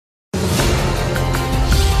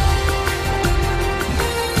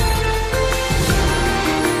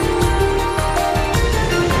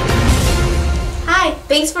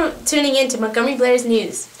Thanks for tuning in to Montgomery Blair's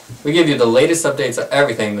News. We give you the latest updates of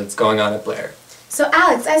everything that's going on at Blair. So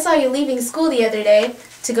Alex, I saw you leaving school the other day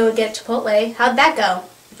to go get Chipotle. How'd that go?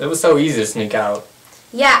 It was so easy to sneak out.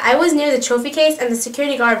 Yeah, I was near the trophy case and the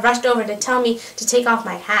security guard rushed over to tell me to take off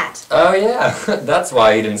my hat. Oh yeah, that's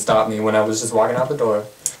why he didn't stop me when I was just walking out the door.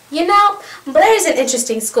 You know, Blair is an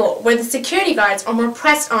interesting school where the security guards are more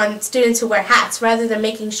pressed on students who wear hats rather than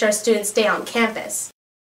making sure students stay on campus.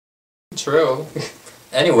 True.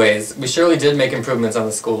 Anyways, we surely did make improvements on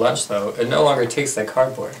the school lunch though. It no longer tastes like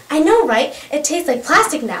cardboard. I know, right? It tastes like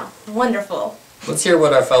plastic now. Wonderful. Let's hear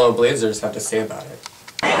what our fellow Blazers have to say about it.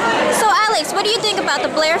 So Alex, what do you think about the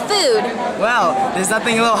Blair food? Well, there's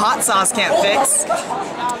nothing a little hot sauce can't fix.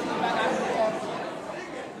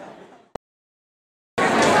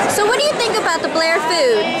 So what do you think about the Blair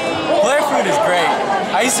food? Blair food is great.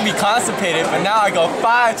 I used to be constipated, but now I go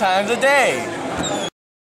 5 times a day.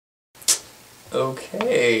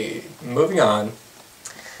 Okay, moving on.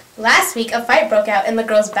 Last week, a fight broke out in the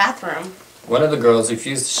girls' bathroom. One of the girls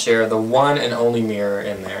refused to share the one and only mirror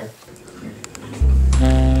in there.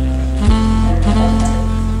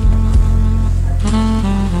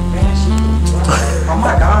 Oh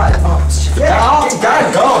my god. Oh, get out. You gotta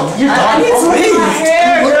go. You're done. I need to leave my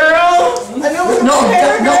hair, girl. I know no,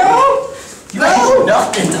 hair, girl. You have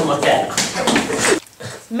nothing to look at.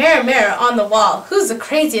 Mirror, mirror on the wall, who's the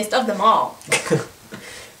craziest of them all?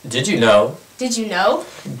 Did you know? Did you know?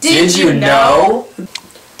 Did you know?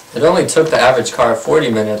 It only took the average car 40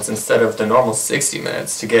 minutes instead of the normal 60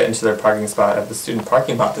 minutes to get into their parking spot at the student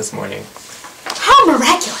parking lot this morning. How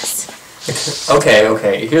miraculous!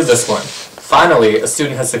 Okay, here's this one. Finally, a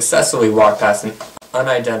student has successfully walked past an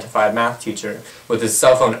unidentified math teacher with his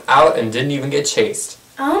cell phone out and didn't even get chased.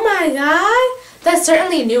 Oh my god! That's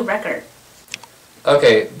certainly a new record.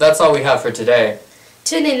 Okay, that's all we have for today.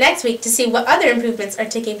 Tune in next week to see what other improvements are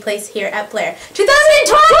taking place here at Blair.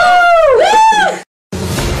 2020! Woo!